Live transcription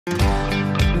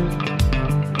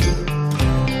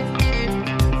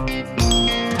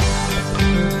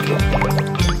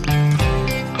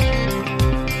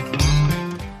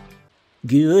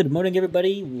Good morning,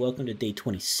 everybody. Welcome to day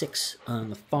 26 on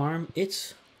the farm.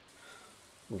 It's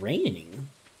raining,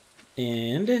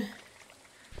 and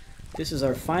this is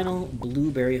our final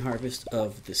blueberry harvest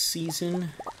of the season.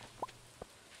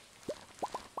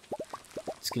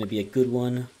 It's going to be a good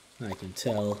one, I can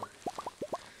tell.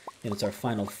 And it's our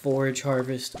final forage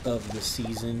harvest of the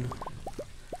season.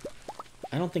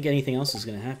 I don't think anything else is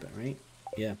going to happen, right?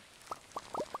 Yeah.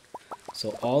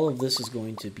 So all of this is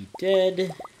going to be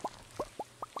dead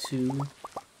to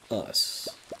us.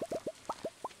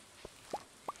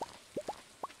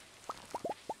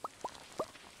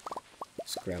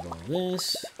 Let's grab all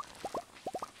this.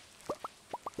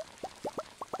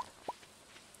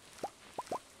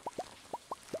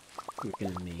 We're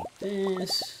gonna make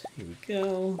this. Here we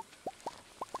go.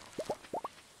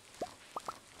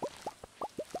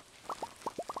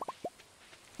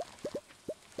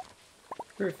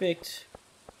 Perfect.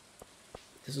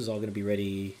 This is all gonna be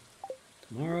ready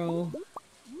tomorrow.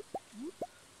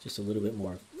 Just a little bit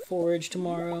more forage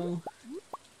tomorrow.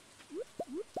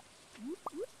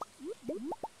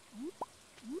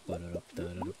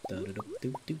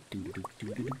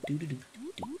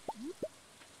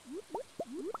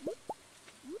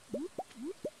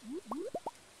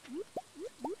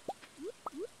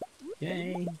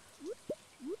 Yay!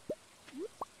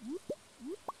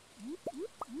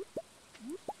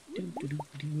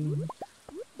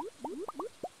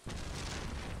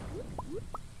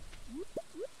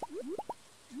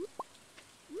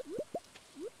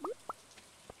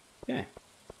 Okay,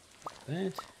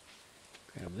 that,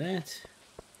 grab that.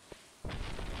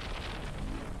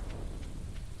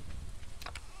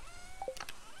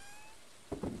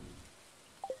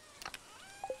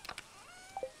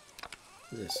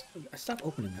 What is this? Stop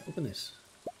opening that. Open this.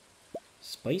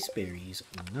 Spice berries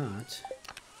are not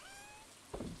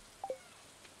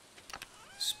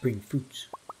spring fruits.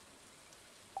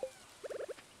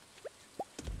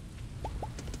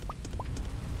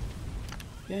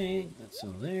 Okay, that's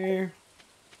all there.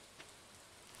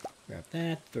 Grab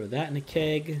that, throw that in a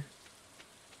keg.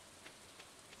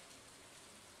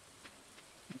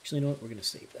 Actually, you know what? We're going to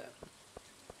save that.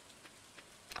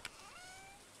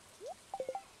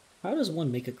 How does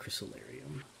one make a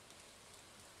chrysallarium?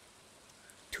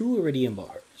 2 iridium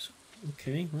bars.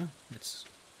 Okay, well, let's...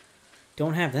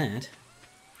 Don't have that.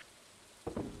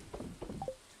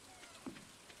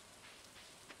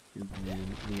 And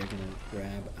then we are going to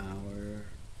grab our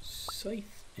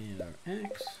scythe and our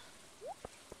axe.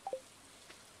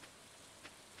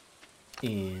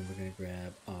 And we're going to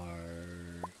grab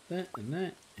our that and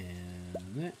that and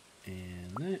that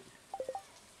and that.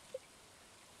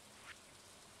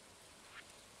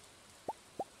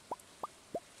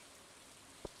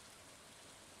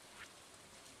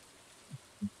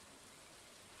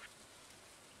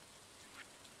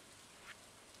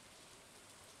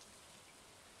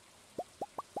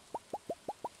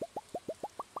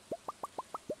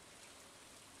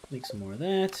 Make some more of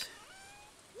that.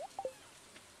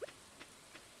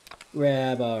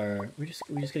 Grab our... We're just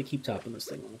gonna keep topping this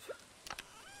thing off.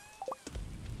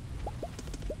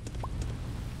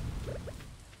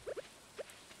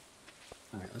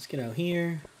 Alright, let's get out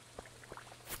here.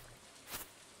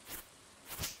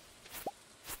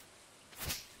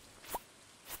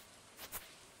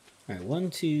 Alright, 1,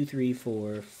 2, 3,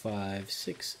 4, 5,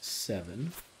 6,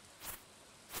 7.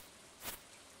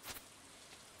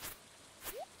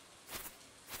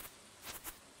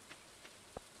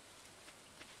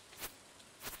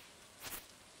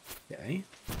 Okay.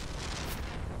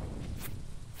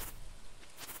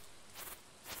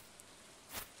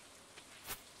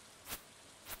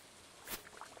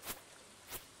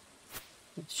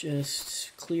 Let's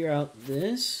just clear out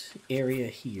this area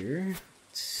here.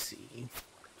 Let's see.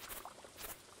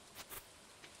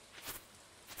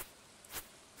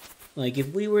 Like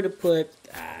if we were to put,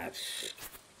 I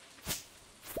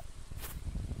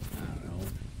don't know,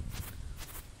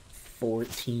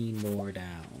 14 more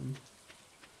down.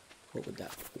 What would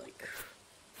that look like?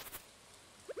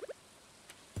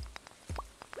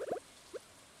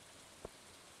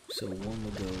 So one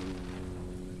will go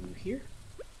here.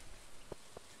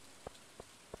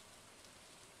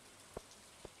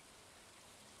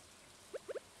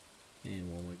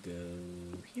 And one would go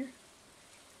here.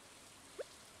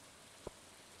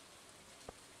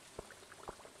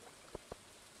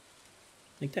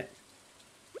 Like that.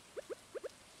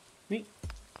 Right?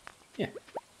 Yeah.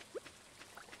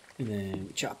 And then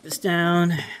we chop this down.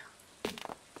 Like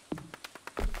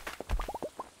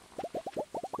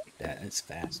that, it's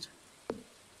fast.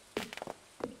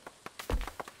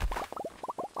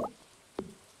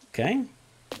 Okay.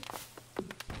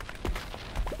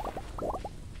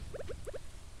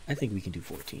 I think we can do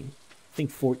 14. I think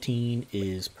 14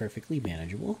 is perfectly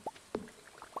manageable.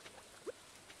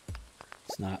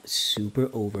 It's not super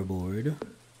overboard.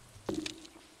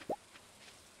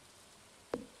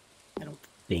 I don't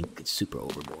think it's super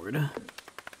overboard.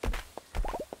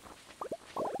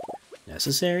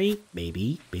 Necessary?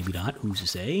 Maybe. Maybe not. Who's to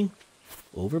say?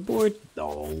 Overboard?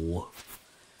 No.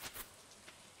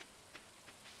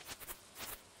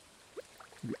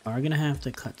 We are going to have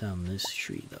to cut down this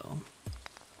tree, though.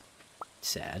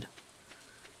 Sad.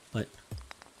 But...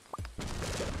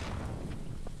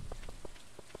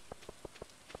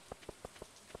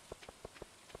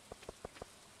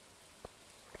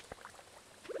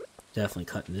 definitely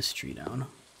cutting this tree down.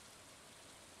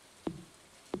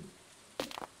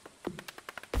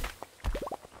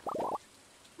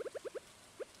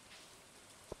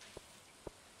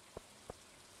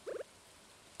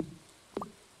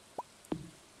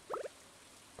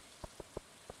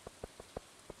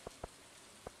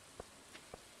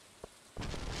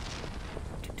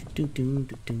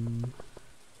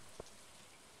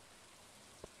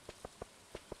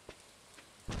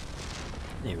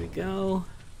 There we go.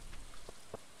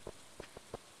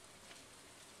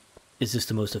 Is this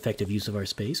the most effective use of our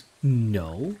space?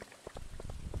 No.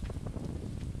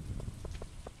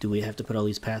 Do we have to put all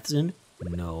these paths in?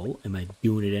 No. Am I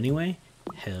doing it anyway?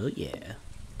 Hell yeah.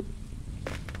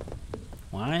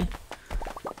 Why?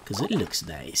 Because it looks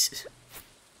nice.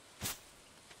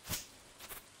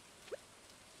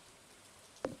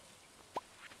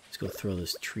 Let's go throw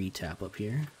this tree tap up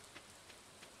here.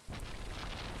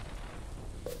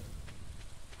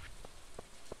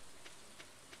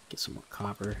 Get some more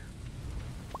copper.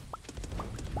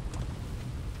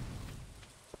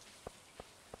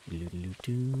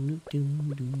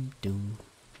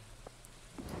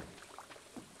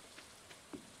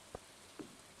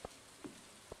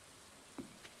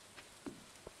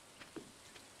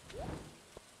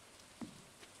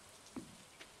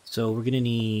 So we're gonna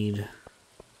need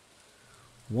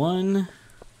 1,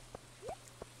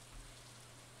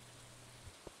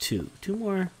 2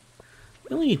 more.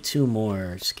 We only need 2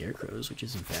 more scarecrows, which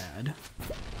isn't bad.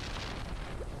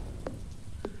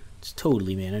 It's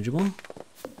totally manageable.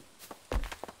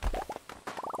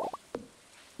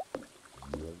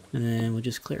 And then we'll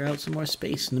just clear out some more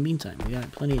space in the meantime. We got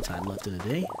plenty of time left in the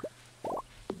day.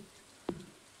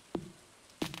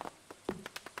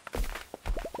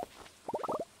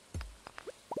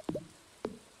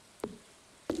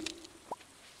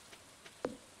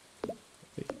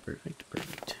 Perfect,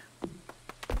 perfect.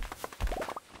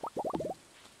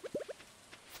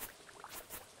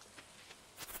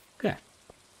 Okay.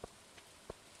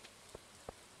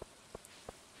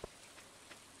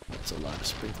 That's a lot of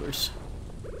sprinklers.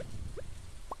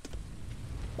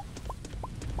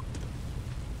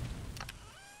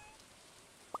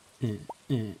 We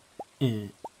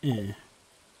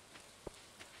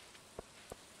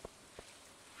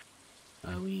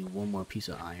need 1 more piece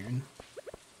of iron.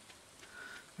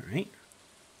 Alright.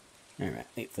 Alright,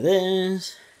 wait for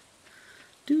this.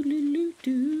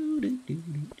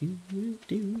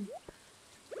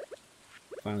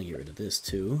 Finally get rid of this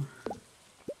too.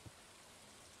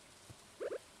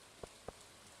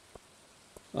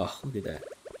 Oh, look at that.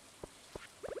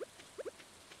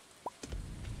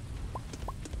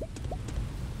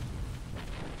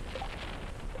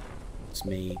 Let's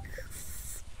make...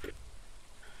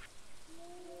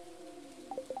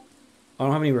 I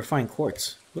don't have any refined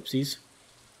quartz. Whoopsies.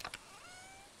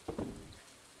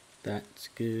 That's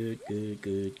good, good,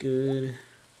 good, good.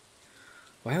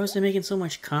 Why was I making so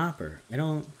much copper? I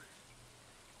don't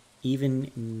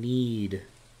even need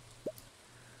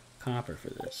copper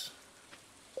for this.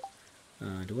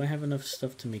 Do I have enough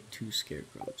stuff to make 2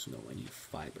 scarecrows? No, I need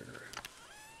fiber.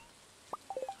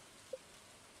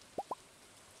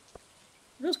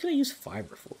 What else can I use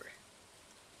fiber for?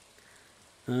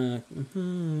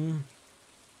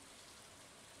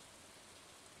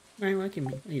 Alright, well,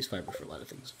 I use fiber for a lot of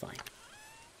things. Fine.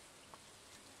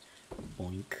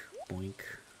 Boink, boink.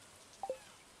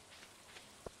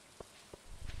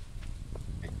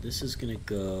 Right, this is gonna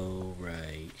go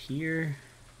right here.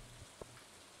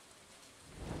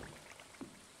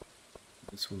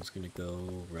 This one's gonna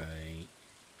go right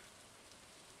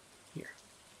here.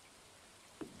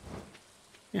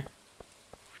 Yeah.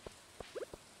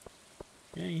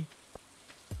 Okay.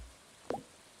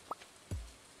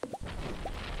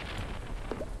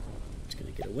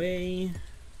 Get away.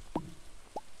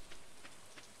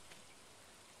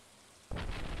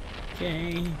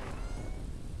 Okay.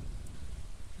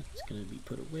 That's gonna be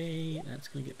put away. That's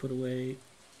gonna get put away.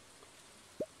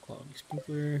 Quality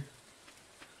sprinkler.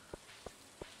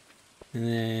 And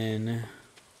then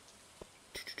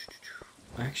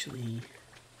Actually,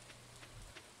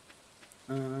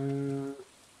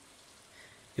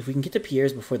 if we can get to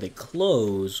Pierre's before they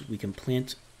close, we can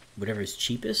plant whatever is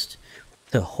cheapest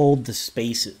to hold the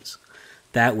spaces.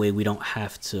 That way we don't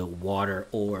have to water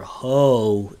or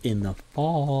hoe in the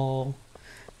fall.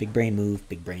 Big brain move,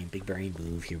 big brain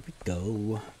move. Here we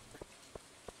go.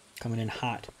 Coming in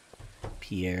hot,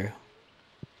 Pierre.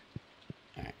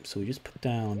 Alright, so we just put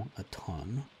down a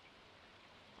ton.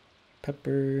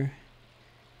 Pepper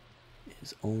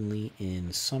is only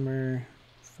in summer.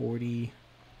 40.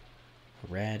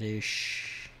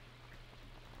 Radish.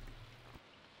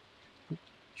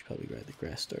 Should probably grab the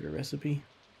grass starter recipe.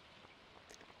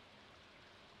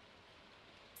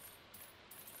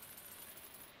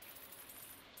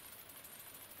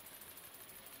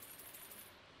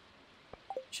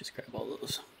 Just grab all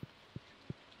those.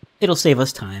 It'll save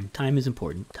us time. Time is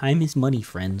important. Time is money,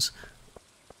 friends.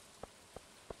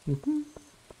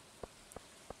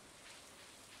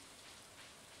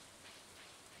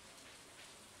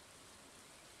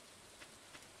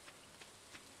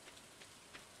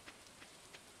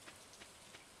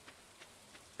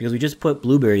 Because we just put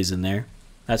blueberries in there.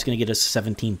 That's going to get us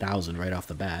 17,000 right off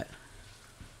the bat.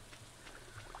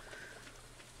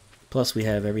 Plus we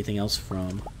have everything else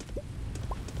from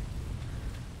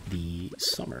the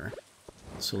summer.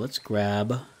 So let's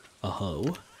grab a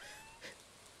hoe.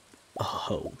 A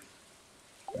hoe.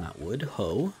 Not wood,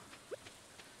 hoe.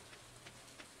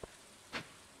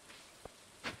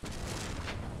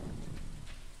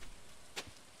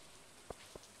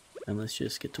 And let's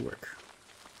just get to work.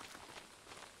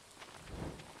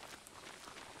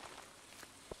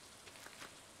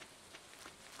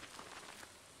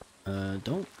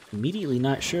 Don't immediately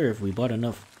not sure if we bought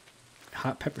enough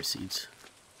hot pepper seeds.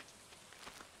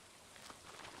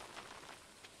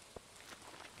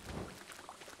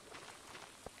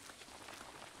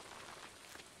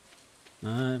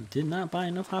 Did not buy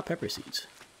enough hot pepper seeds.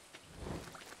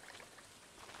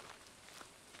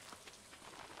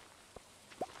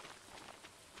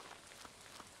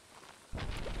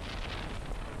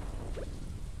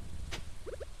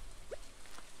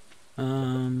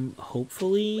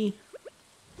 Hopefully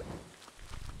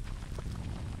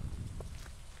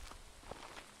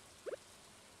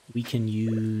we can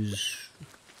use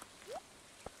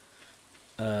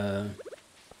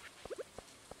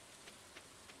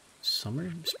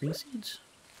spring seeds?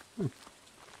 Oh,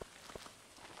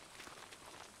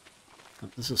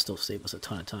 this will still save us a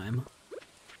ton of time.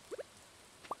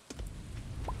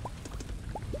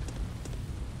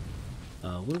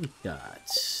 What do we got?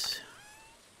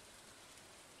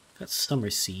 Got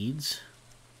summer seeds.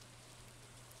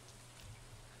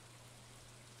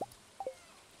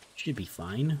 Should be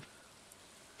fine.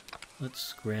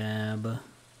 Let's grab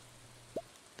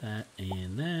that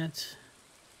and that.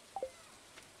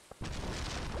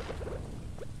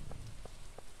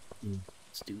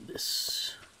 Let's do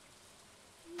this.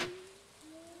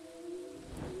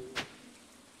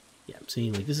 Yeah, I'm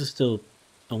seeing like this is still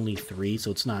only 3, so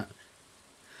it's not.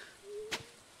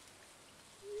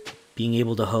 Being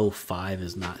able to hoe 5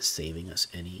 is not saving us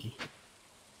any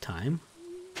time.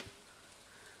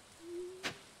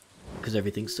 Because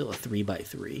everything's still a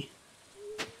 3x3.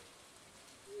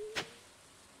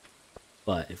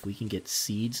 But if we can get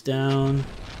seeds down,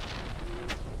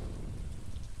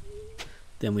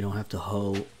 then we don't have to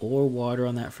hoe or water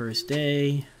on that first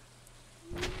day.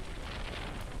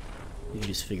 We can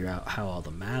just figure out how all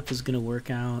the math is going to work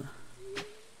out.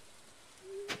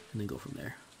 And then go from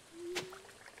there.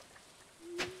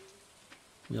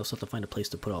 We also have to find a place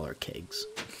to put all our kegs.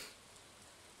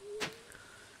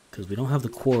 Because we don't have the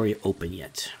quarry open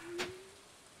yet.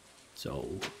 So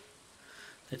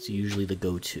that's usually the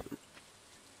go-to.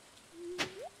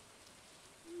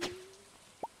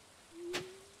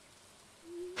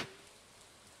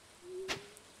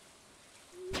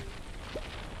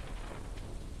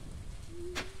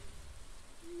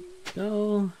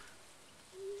 Go.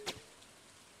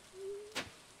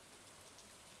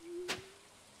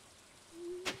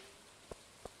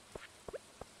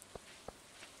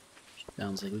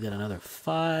 Sounds like we got another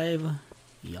 5.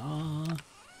 Yeah.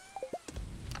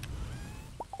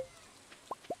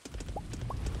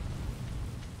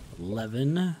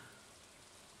 $11.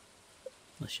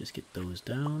 Let's just get those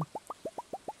down.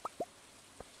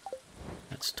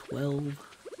 That's 12.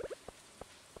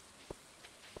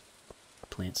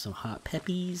 Plant some hot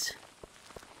peppies.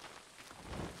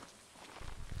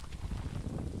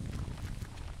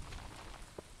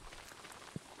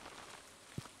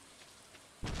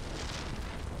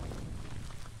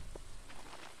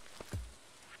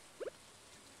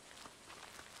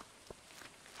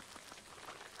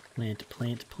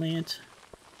 Plant.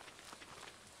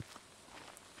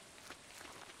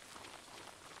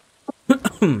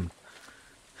 We'll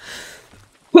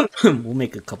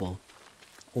make a couple.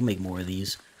 We'll make more of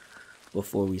these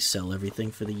before we sell everything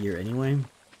for the year anyway.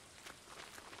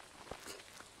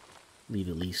 Leave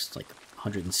at least like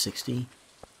 160.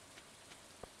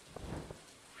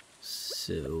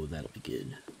 So that'll be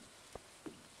good.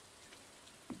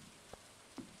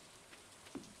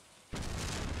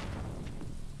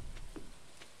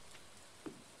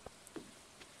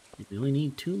 We only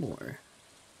need 2 more.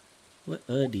 What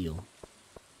a deal.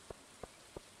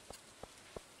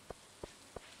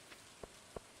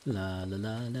 La la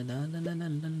la la la la la la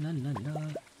la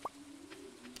la.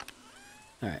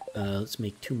 Alright, let's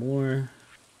make 2 more.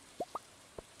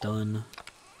 Done.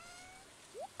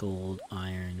 Gold,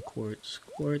 iron, quartz,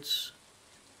 quartz.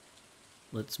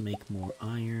 Let's make more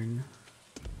iron.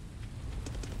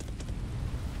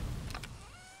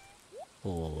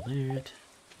 All that.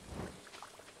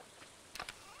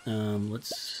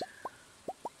 Let's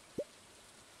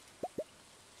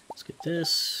get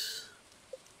this.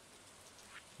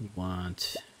 We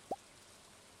want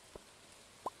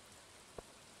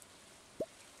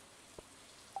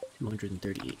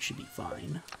 238 should be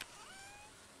fine.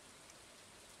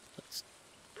 Let's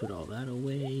put all that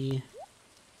away.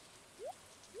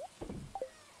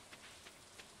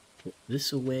 Put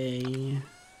this away.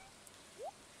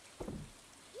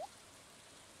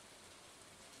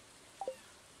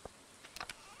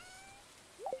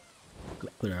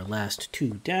 Put our last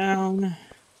 2 down.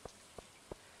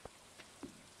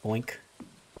 Boink.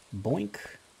 Boink.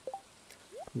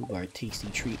 Move our tasty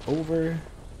treat over.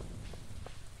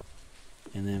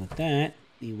 And then with that,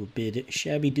 we will bid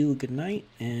Shabby Doo a good night,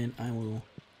 and I will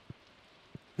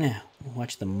now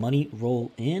watch the money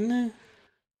roll in.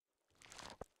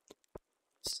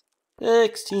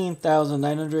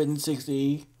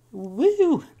 16,960.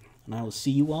 Woo! And I will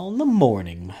see you all in the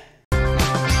morning.